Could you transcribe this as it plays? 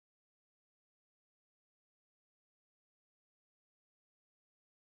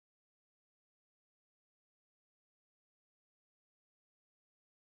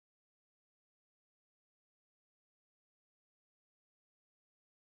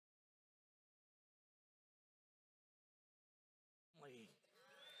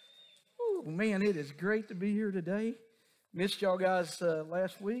Woo, man, it is great to be here today. Missed y'all guys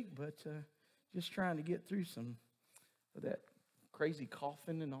last week, but just trying to get through some of that crazy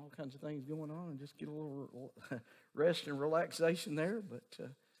coughing and all kinds of things going on and just get a little rest and relaxation there.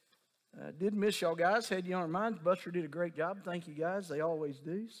 But did miss y'all guys. Had you on our minds. Buster did a great job. Thank you guys. They always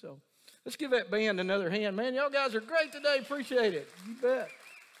do. So let's give that band another hand. Man, y'all guys are great today. Appreciate it. You bet.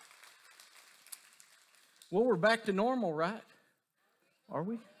 Well, we're back to normal, right? Are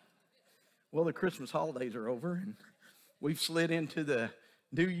we? Well, the Christmas holidays are over, and we've slid into the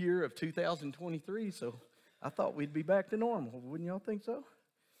new year of 2023, so I thought we'd be back to normal. Wouldn't y'all think so?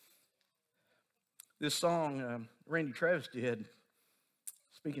 This song Randy Travis did,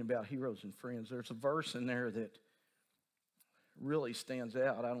 speaking about heroes and friends, there's a verse in there that really stands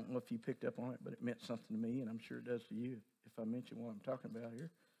out. I don't know if you picked up on it, but it meant something to me, and I'm sure it does to you if I mention what I'm talking about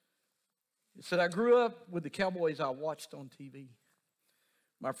here. It said, I grew up with the Cowboys I watched on TV.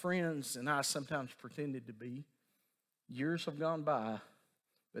 My friends and I sometimes pretended to be. Years have gone by,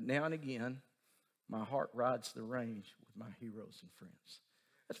 but now and again, my heart rides the range with my heroes and friends.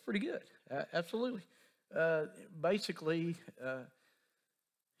 That's pretty good. Absolutely. Basically,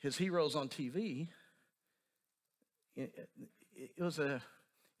 his heroes on TV, it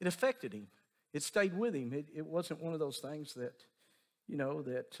affected him. It stayed with him. It wasn't one of those things that,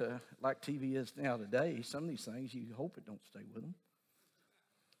 like TV is now today. Some of these things, you hope it don't stay with them.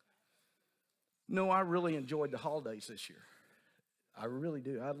 No, I really enjoyed the holidays this year. I really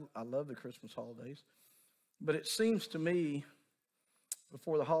do. I love the Christmas holidays. But it seems to me,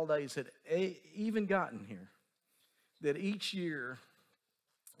 before the holidays had even gotten here, that each year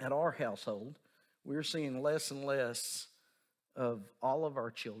at our household, we're seeing less and less of all of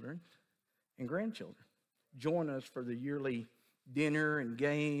our children and grandchildren join us for the yearly dinner and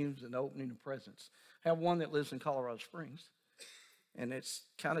games and opening of presents. I have one that lives in Colorado Springs. And it's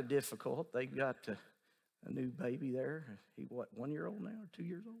kind of difficult. They've got a new baby there. He, 1 year old now or 2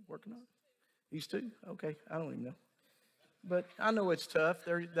 years old, working on it? He's 2? Okay, I don't even know. But I know it's tough.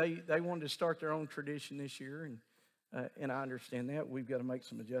 They wanted to start their own tradition this year, and I understand that. We've got to make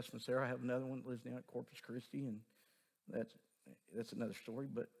some adjustments there. I have another one that lives down at Corpus Christi, and that's another story,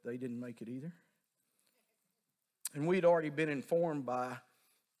 but they didn't make it either. And we'd already been informed by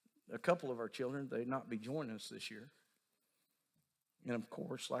a couple of our children they'd not be joining us this year. And of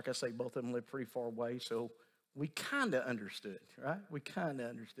course, like I say, both of them live pretty far away, so we kind of understood, right? We kind of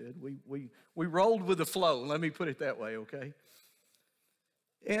understood. We rolled with the flow, let me put it that way, okay?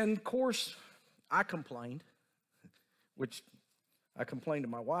 And of course, I complained, which I complained to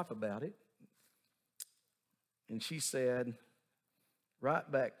my wife about it. And she said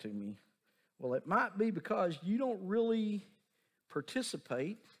right back to me, well, it might be because you don't really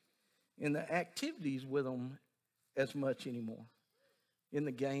participate in the activities with them as much anymore. In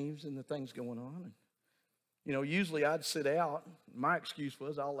the games and the things going on. And, usually I'd sit out. My excuse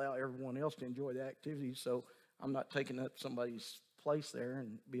was I'll allow everyone else to enjoy the activities, so I'm not taking up somebody's place there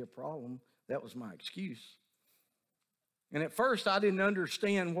and be a problem. That was my excuse. And at first I didn't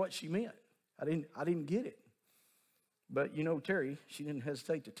understand what she meant. I didn't get it. But Terry, she didn't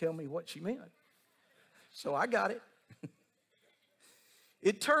hesitate to tell me what she meant. So I got it.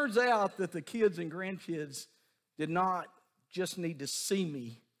 It turns out that the kids and grandkids did not just need to see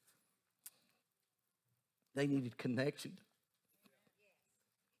me. They needed connection.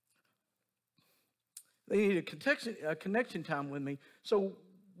 They needed a connection time with me. So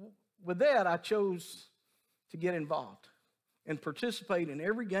with that, I chose to get involved and participate in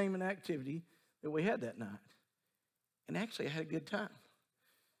every game and activity that we had that night. And actually, I had a good time.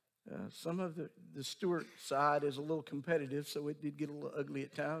 Some of the Stewart side is a little competitive, so it did get a little ugly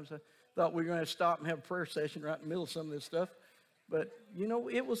at times. I thought we were going to stop and have a prayer session right in the middle of some of this stuff. But,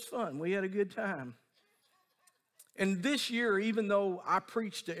 it was fun. We had a good time. And this year, even though I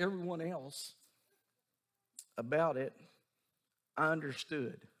preached to everyone else about it, I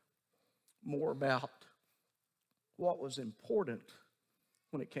understood more about what was important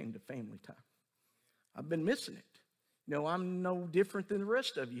when it came to family time. I've been missing it. I'm no different than the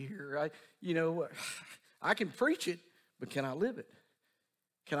rest of you here. I can preach it, but can I live it?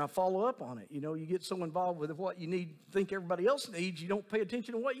 Can I follow up on it? You get so involved with what you think everybody else needs, you don't pay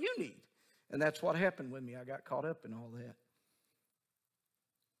attention to what you need. And that's what happened with me. I got caught up in all that.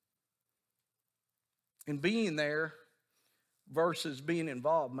 And being there versus being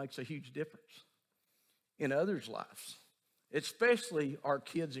involved makes a huge difference in others' lives, especially our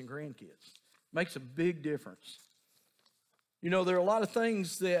kids and grandkids. Makes a big difference. There are a lot of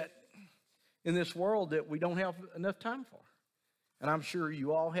things that in this world that we don't have enough time for. And I'm sure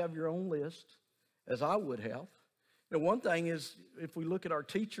you all have your own list, as I would have. One thing is, if we look at our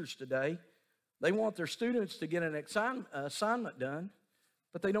teachers today, They want their students to get an assignment done,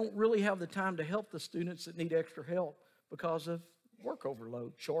 but they don't really have the time to help the students that need extra help because of work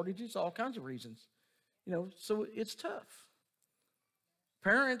overload, shortages, all kinds of reasons. So it's tough.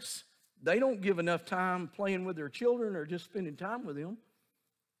 Parents, they don't give enough time playing with their children or just spending time with them.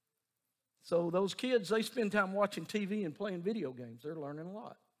 So those kids, they spend time watching TV and playing video games. They're learning a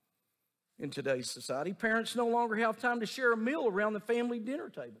lot in today's society. Parents no longer have time to share a meal around the family dinner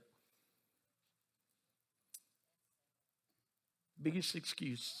table. Biggest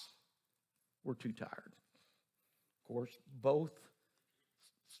excuse, we're too tired. Of course, both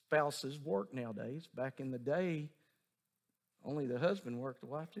spouses work nowadays. Back in the day, only the husband worked, the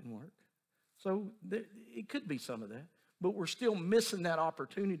wife didn't work. So it could be some of that. But we're still missing that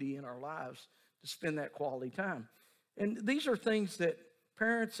opportunity in our lives to spend that quality time. And these are things that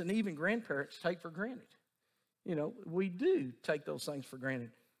parents and even grandparents take for granted. We do take those things for granted.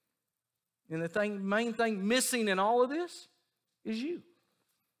 And the main thing missing in all of this is you.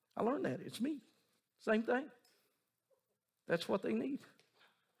 I learned that. It's me. Same thing. That's what they need.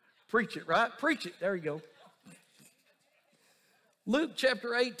 Preach it, right? Preach it. There you go. Luke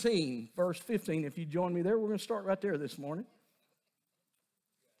chapter 18, verse 15. If you join me there, we're going to start right there this morning.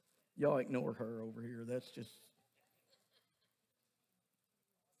 Y'all ignore her over here. That's just...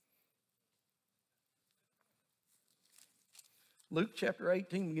 Luke chapter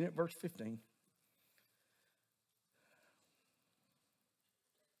 18, beginning at verse 15.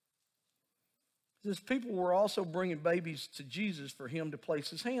 It says, people were also bringing babies to Jesus for him to place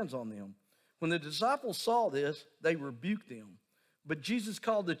his hands on them. When the disciples saw this, they rebuked them. But Jesus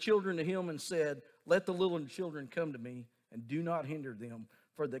called the children to him and said, let the little children come to me, and do not hinder them,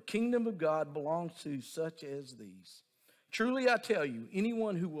 for the kingdom of God belongs to such as these. Truly I tell you,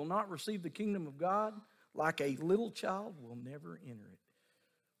 anyone who will not receive the kingdom of God like a little child will never enter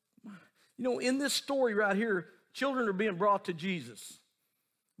it. In this story right here, children are being brought to Jesus.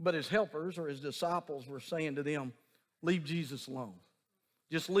 But his helpers or his disciples were saying to them, leave Jesus alone.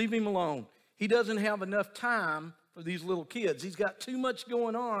 Just leave him alone. He doesn't have enough time for these little kids. He's got too much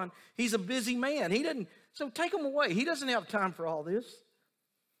going on. He's a busy man. So take him away. He doesn't have time for all this.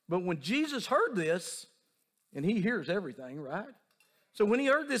 But when Jesus heard this, and he hears everything, right? So when he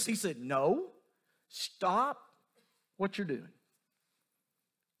heard this, he said, no, stop what you're doing.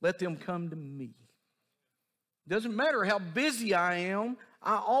 Let them come to me. Doesn't matter how busy I am,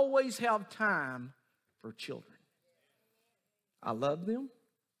 I always have time for children. I love them,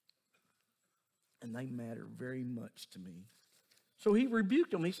 and they matter very much to me. So he rebuked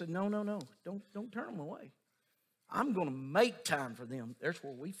them. He said, no, don't turn them away. I'm going to make time for them. There's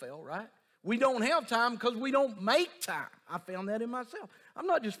where we fail, right? We don't have time because we don't make time. I found that in myself. I'm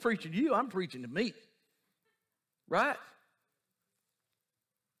not just preaching to you, I'm preaching to me. Right?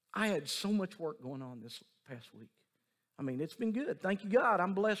 I had so much work going on this past week. It's been good. Thank you, God.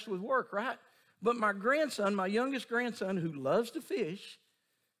 I'm blessed with work, right? But my grandson, my youngest grandson, who loves to fish,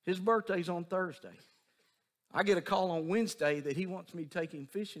 his birthday's on Thursday. I get a call on Wednesday that he wants me to take him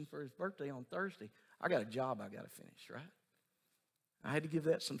fishing for his birthday on Thursday. I got a job I got to finish, right? I had to give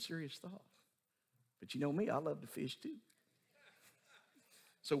that some serious thought. But you know me, I love to fish too.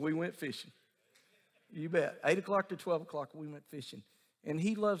 So we went fishing. You bet. 8 o'clock to 12 o'clock, we went fishing. And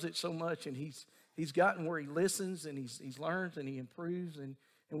he loves it so much, and he's gotten where he listens, and he's learns, and he improves, and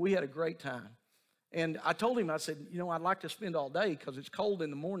we had a great time. And I told him, I said, I'd like to spend all day because it's cold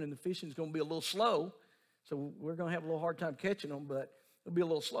in the morning. The fishing's going to be a little slow, so we're going to have a little hard time catching them, but it'll be a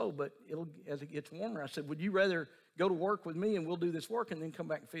little slow. But as it gets warmer, I said, would you rather go to work with me and we'll do this work and then come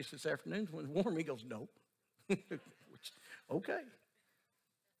back and fish this afternoon when it's warm? He goes, no. Okay.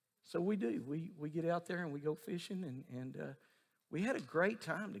 So we do. We get out there and we go fishing, and we had a great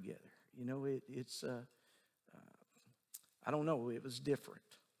time together. I don't know, it was different.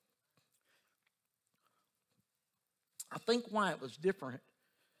 I think why it was different,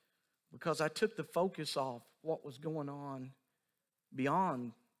 because I took the focus off what was going on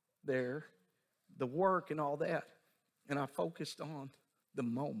beyond there, the work and all that, and I focused on the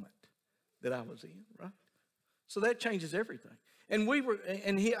moment that I was in, right? So that changes everything. And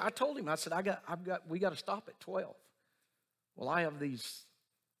I told him, I said, we got to stop at 12. Well, I have these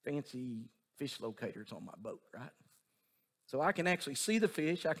fancy fish locators on my boat, right? So I can actually see the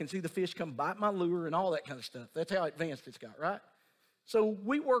fish. I can see the fish come bite my lure and all that kind of stuff. That's how advanced it's got, right? So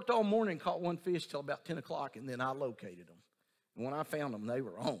we worked all morning, caught one fish till about 10 o'clock, and then I located them. And when I found them, they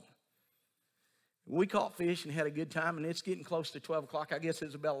were on. We caught fish and had a good time, and it's getting close to 12 o'clock. I guess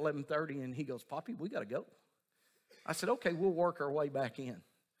it's about 11:30, and he goes, Poppy, we got to go. I said, okay, we'll work our way back in.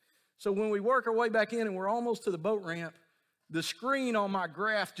 So when we work our way back in and we're almost to the boat ramp, the screen on my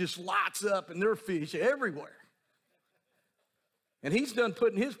graph just lights up and there are fish everywhere. And he's done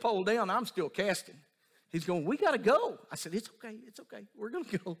putting his pole down. I'm still casting. He's going, we got to go. I said, it's okay. We're going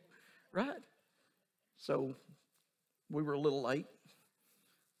to go, right? So we were a little late.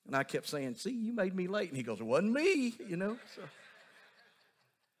 And I kept saying, see, you made me late. And he goes, it wasn't me, you know. So.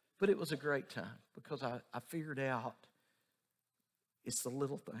 But it was a great time because I figured out it's the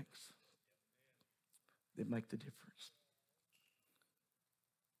little things that make the difference.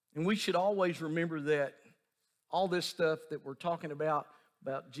 And we should always remember that all this stuff that we're talking about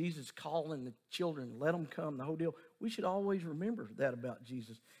Jesus calling the children, let them come, the whole deal, we should always remember that about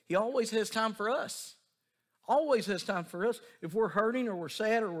Jesus. He always has time for us. Always has time for us. If we're hurting or we're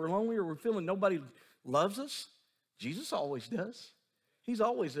sad or we're lonely or we're feeling nobody loves us, Jesus always does. He's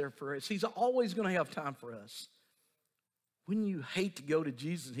always there for us. He's always going to have time for us. Wouldn't you hate to go to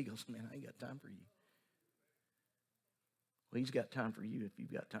Jesus? He goes, man, I ain't got time for you. Well, he's got time for you if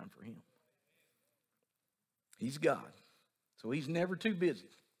you've got time for him. He's God. So he's never too busy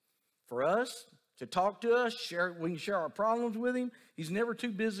for us to talk to us. We can share our problems with him. He's never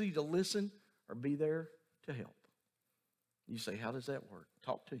too busy to listen or be there to help. You say, how does that work?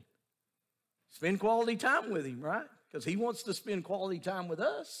 Talk to him. Spend quality time with him, right? Because he wants to spend quality time with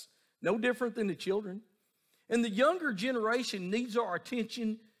us. No different than the children. And the younger generation needs our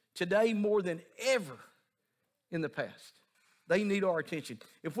attention today more than ever in the past. They need our attention.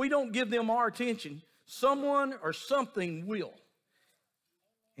 If we don't give them our attention, someone or something will.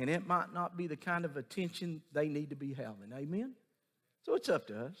 And it might not be the kind of attention they need to be having. Amen? So it's up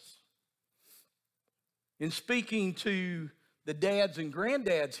to us. In speaking to the dads and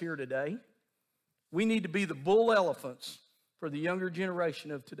granddads here today, we need to be the bull elephants for the younger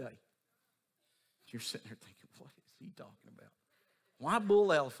generation of today. You're sitting there thinking, what is he talking about? Why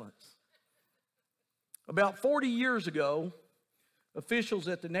bull elephants? About 40 years ago, officials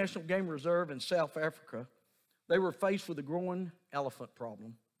at the National Game Reserve in South Africa, they were faced with a growing elephant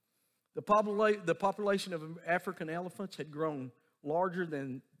problem. The population of African elephants had grown larger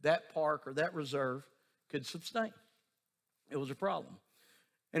than that park or that reserve could sustain. It was a problem.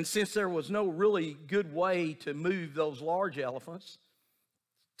 And since there was no really good way to move those large elephants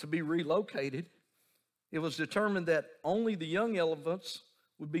to be relocated, it was determined that only the young elephants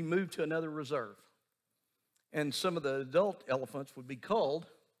would be moved to another reserve. And some of the adult elephants would be culled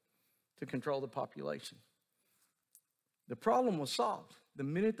to control the population. The problem was solved. The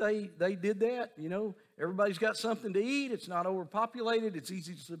minute they did that, you know, everybody's got something to eat. It's not overpopulated. It's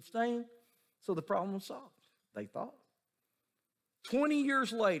easy to sustain. So the problem was solved, they thought. 20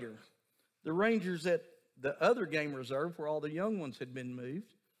 years later, the rangers at the other game reserve, where all the young ones had been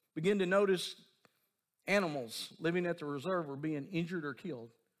moved, began to notice animals living at the reserve were being injured or killed.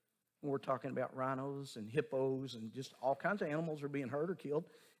 And we're talking about rhinos and hippos and just all kinds of animals are being hurt or killed.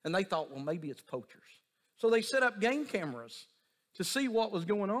 And they thought, well, maybe it's poachers. So they set up game cameras to see what was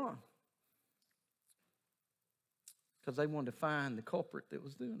going on, because they wanted to find the culprit that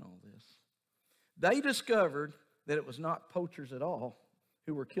was doing all this. They discovered that it was not poachers at all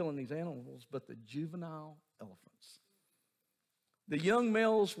who were killing these animals, but the juvenile elephants. The young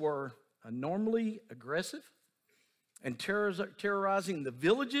males were normally aggressive and terrorizing the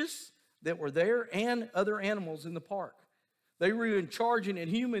villages that were there and other animals in the park. They were even charging at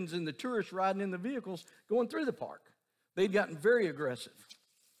humans and the tourists riding in the vehicles going through the park. They'd gotten very aggressive.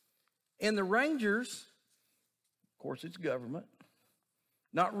 And the rangers, of course it's government,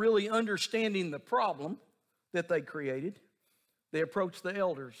 not really understanding the problem that they created, they approached the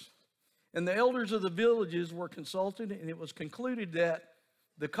elders. And the elders of the villages were consulted, and it was concluded that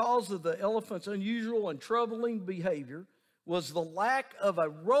the cause of the elephant's unusual and troubling behavior was the lack of a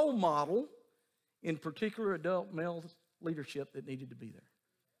role model, in particular adult male leadership that needed to be there.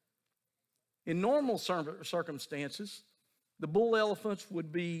 In normal circumstances, the bull elephants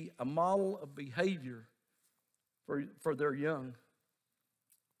would be a model of behavior for their young,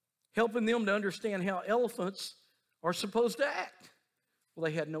 helping them to understand how elephants are supposed to act. Well,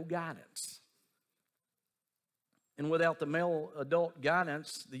 they had no guidance. And without the male adult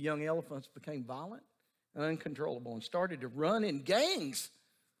guidance, the young elephants became violent and uncontrollable and started to run in gangs.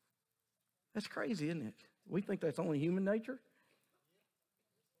 That's crazy, isn't it? We think that's only human nature.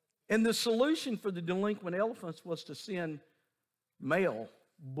 And the solution for the delinquent elephants was to send male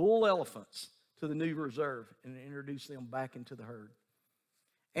bull elephants to the new reserve and introduce them back into the herd.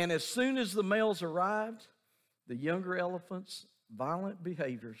 And as soon as the males arrived, the younger elephants' violent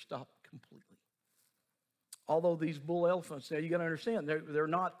behavior stopped completely. Although these bull elephants, now you got to understand, they're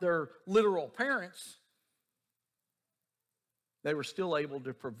not their literal parents. They were still able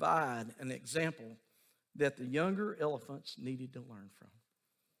to provide an example that the younger elephants needed to learn from.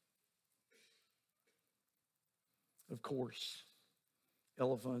 Of course,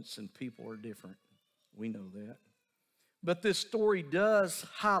 elephants and people are different. We know that. But this story does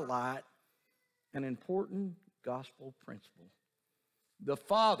highlight an important gospel principle. The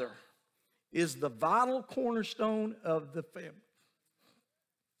father is the vital cornerstone of the family.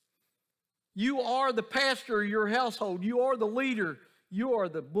 You are the pastor of your household. You are the leader. You are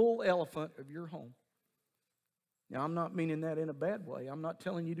the bull elephant of your home. Now, I'm not meaning that in a bad way. I'm not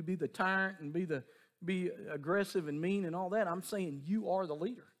telling you to be the tyrant and be aggressive and mean and all that. I'm saying you are the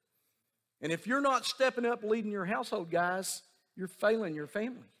leader. And if you're not stepping up leading your household, guys, you're failing your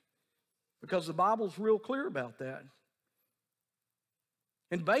family. Because the Bible's real clear about that.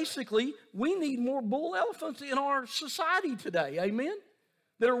 And basically, we need more bull elephants in our society today, amen?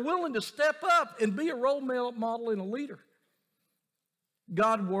 That are willing to step up and be a role model and a leader.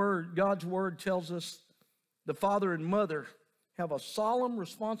 God's word tells us the father and mother have a solemn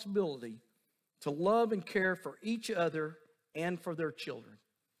responsibility to love and care for each other and for their children.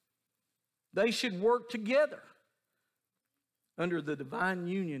 They should work together under the divine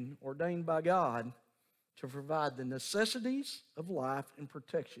union ordained by God to provide the necessities of life and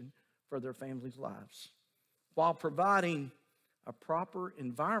protection for their families' lives, while providing a proper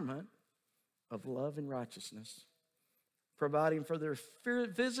environment of love and righteousness, providing for their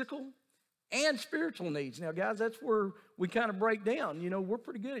physical and spiritual needs. Now, guys, that's where we kind of break down. You know, we're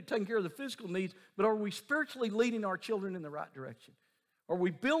pretty good at taking care of the physical needs, but are we spiritually leading our children in the right direction? Are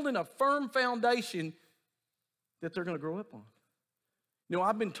we building a firm foundation that they're going to grow up on? You know,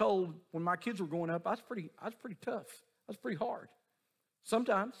 I've been told when my kids were growing up, I was pretty tough. I was pretty hard.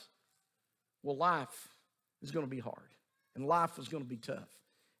 Sometimes, well, life is going to be hard, and life is going to be tough.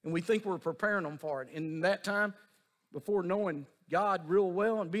 And we think we're preparing them for it. In that time, before knowing God real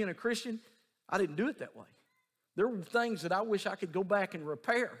well and being a Christian, I didn't do it that way. There were things that I wish I could go back and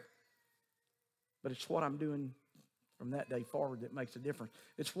repair. But it's what I'm doing from that day forward that makes a difference.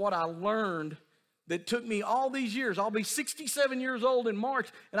 It's what I learned that took me all these years. I'll be 67 years old in March,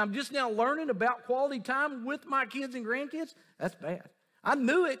 and I'm just now learning about quality time with my kids and grandkids. That's bad. I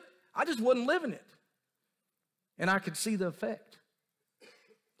knew it. I just wasn't living it. And I could see the effect.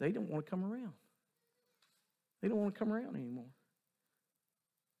 They don't want to come around. They don't want to come around anymore.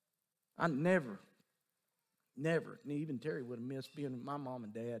 I never, and even Terry would have missed being with my mom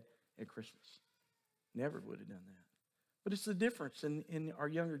and dad at Christmas. Never would have done that. But it's the difference in our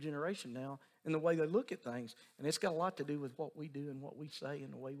younger generation now and the way they look at things. And it's got a lot to do with what we do and what we say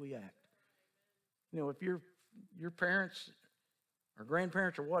and the way we act. You know, if your parents or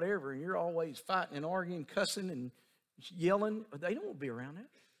grandparents or whatever, and you're always fighting and arguing, cussing and yelling, they don't want to be around that.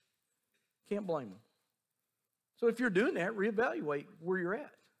 Can't blame them. So if you're doing that, reevaluate where you're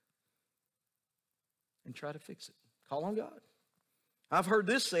at and try to fix it. Call on God. I've heard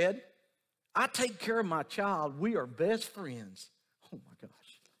this said, I take care of my child. We are best friends. Oh my gosh.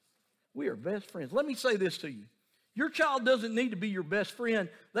 We are best friends. Let me say this to you. Your child doesn't need to be your best friend.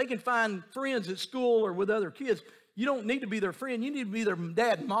 They can find friends at school or with other kids. You don't need to be their friend. You need to be their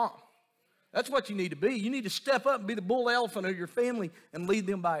dad and mom. That's what you need to be. You need to step up and be the bull elephant of your family and lead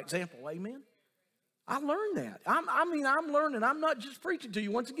them by example. Amen? I learned that. I'm learning. I'm not just preaching to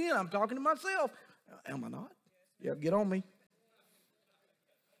you. Once again, I'm talking to myself. Am I not? Yeah, get on me.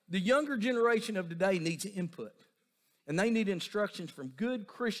 The younger generation of today needs input, and they need instructions from good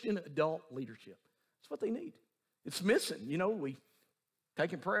Christian adult leadership. That's what they need. It's missing. You know, we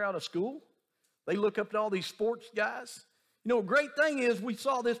taking prayer out of school. They look up to all these sports guys. You know, a great thing is we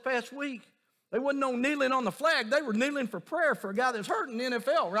saw this past week, they wasn't no kneeling on the flag. They were kneeling for prayer for a guy that's hurt in the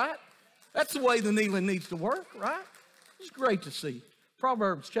NFL, right? That's the way the kneeling needs to work, right? It's great to see.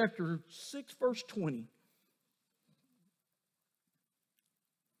 Proverbs chapter 6, verse 20.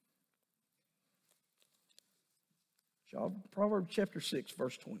 Proverbs chapter 6,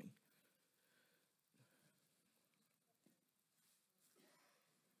 verse 20.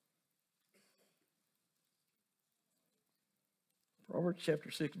 Proverbs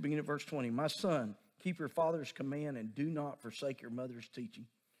chapter 6, beginning at verse 20. My son, keep your father's command and do not forsake your mother's teaching.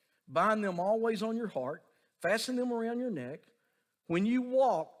 Bind them always on your heart. Fasten them around your neck. When you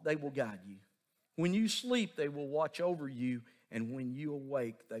walk, they will guide you. When you sleep, they will watch over you. And when you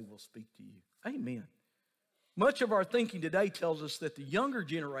awake, they will speak to you. Amen. Much of our thinking today tells us that the younger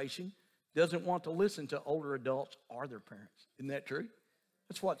generation doesn't want to listen to older adults or their parents. Isn't that true?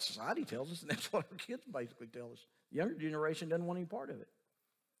 That's what society tells us, and that's what our kids basically tell us. The younger generation doesn't want any part of it.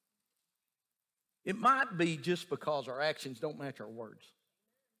 It might be just because our actions don't match our words.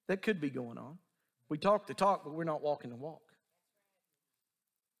 That could be going on. We talk the talk, but we're not walking the walk.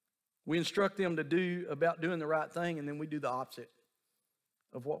 We instruct them to do about doing the right thing, and then we do the opposite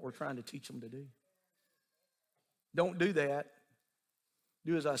of what we're trying to teach them to do. Don't do that.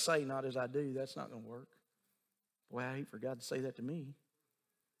 Do as I say, not as I do. That's not going to work. Boy, I hate for God to say that to me.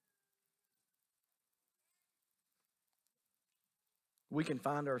 We can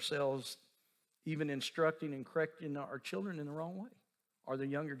find ourselves even instructing and correcting our children in the wrong way, or the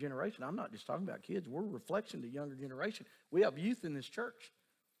younger generation. I'm not just talking about kids. We're a reflection of the younger generation. We have youth in this church.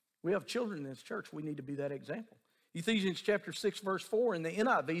 We have children in this church. We need to be that example. Ephesians chapter 6, verse 4 in the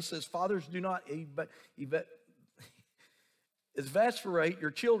NIV says, fathers, do not exasperate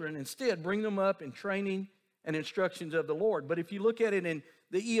your children. Instead, bring them up in training and instructions of the Lord. But if you look at it in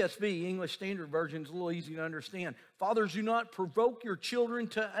the ESV, English Standard Version, it's a little easy to understand. Fathers, do not provoke your children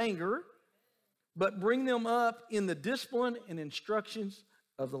to anger, but bring them up in the discipline and instructions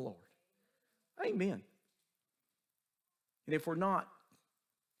of the Lord. Amen. And if we're not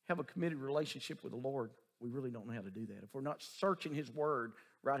have a committed relationship with the Lord, we really don't know how to do that. If we're not searching His Word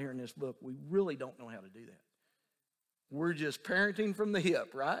right here in this book, we really don't know how to do that. We're just parenting from the hip,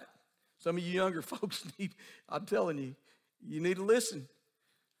 right? Some of you younger folks need, I'm telling you, you need to listen,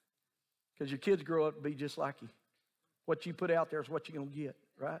 because your kids grow up to be just like you. What you put out there is what you're going to get,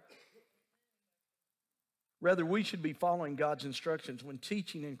 right? Rather, we should be following God's instructions when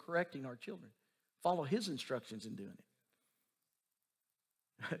teaching and correcting our children. Follow His instructions in doing it.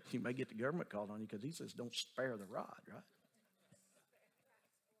 You may get the government called on you because He says don't spare the rod, right?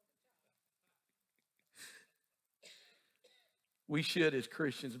 We should, as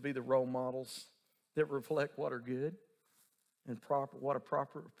Christians, be the role models that reflect what are good and proper, what a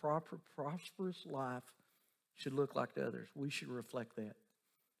prosperous life should look like to others. We should reflect that,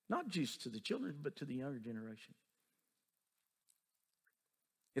 not just to the children, but to the younger generation.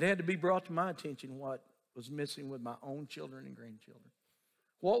 It had to be brought to my attention what was missing with my own children and grandchildren.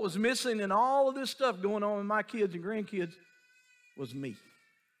 What was missing in all of this stuff going on with my kids and grandkids was me.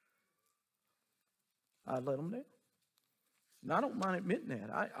 I let them down. And I don't mind admitting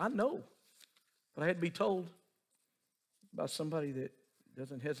that. I know. But I had to be told by somebody that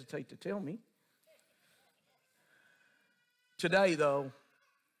doesn't hesitate to tell me. Today, though,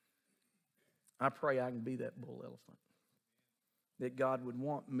 I pray I can be that bull elephant that God would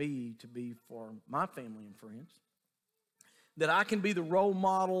want me to be for my family and friends. That I can be the role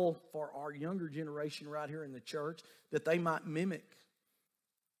model for our younger generation right here in the church, that they might mimic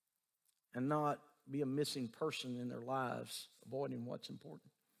and not be a missing person in their lives, avoiding what's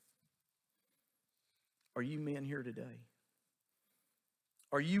important. Are you men here today?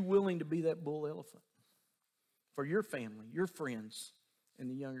 Are you willing to be that bull elephant for your family, your friends, and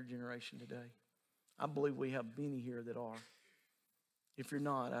the younger generation today? I believe we have many here that are. If you're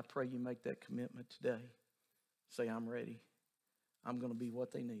not, I pray you make that commitment today. Say, I'm ready. I'm going to be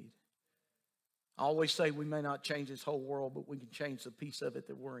what they need. I always say we may not change this whole world, but we can change the piece of it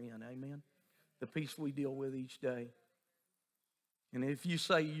that we're in. Amen? The piece we deal with each day. And if you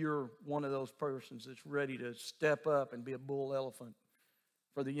say you're one of those persons that's ready to step up and be a bull elephant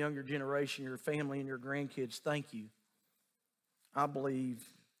for the younger generation, your family, and your grandkids, thank you. I believe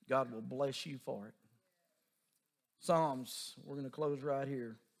God will bless you for it. Psalms, we're going to close right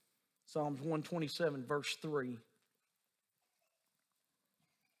here. Psalms 127, verse 3.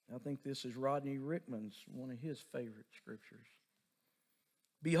 I think this is Rodney Rickman's, one of his favorite scriptures.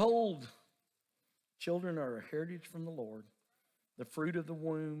 Behold, children are a heritage from the Lord, the fruit of the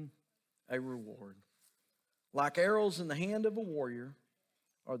womb, a reward. Like arrows in the hand of a warrior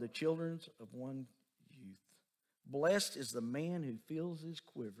are the children of one youth. Blessed is the man who fills his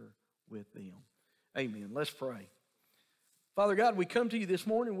quiver with them. Amen. Let's pray. Father God, we come to you this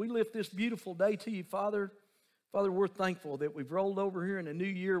morning. We lift this beautiful day to you, Father. Father, we're thankful that we've rolled over here in a new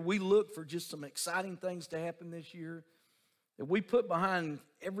year. We look for just some exciting things to happen this year. That we put behind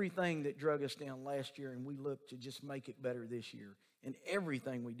everything that drug us down last year, and we look to just make it better this year in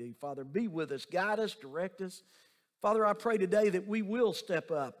everything we do. Father, be with us, guide us, direct us. Father, I pray today that we will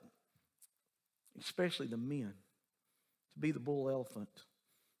step up, especially the men, to be the bull elephant.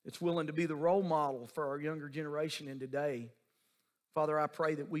 It's willing to be the role model for our younger generation in today. Father, I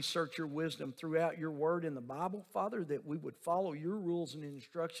pray that we search your wisdom throughout your word in the Bible, Father, that we would follow your rules and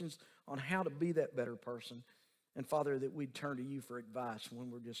instructions on how to be that better person. And Father, that we'd turn to you for advice when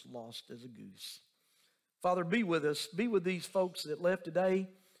we're just lost as a goose. Father, be with us. Be with these folks that left today.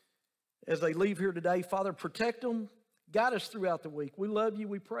 As they leave here today, Father, protect them. Guide us throughout the week. We love you.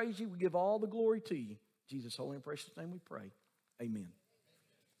 We praise you. We give all the glory to you. In Jesus' holy and precious name we pray. Amen.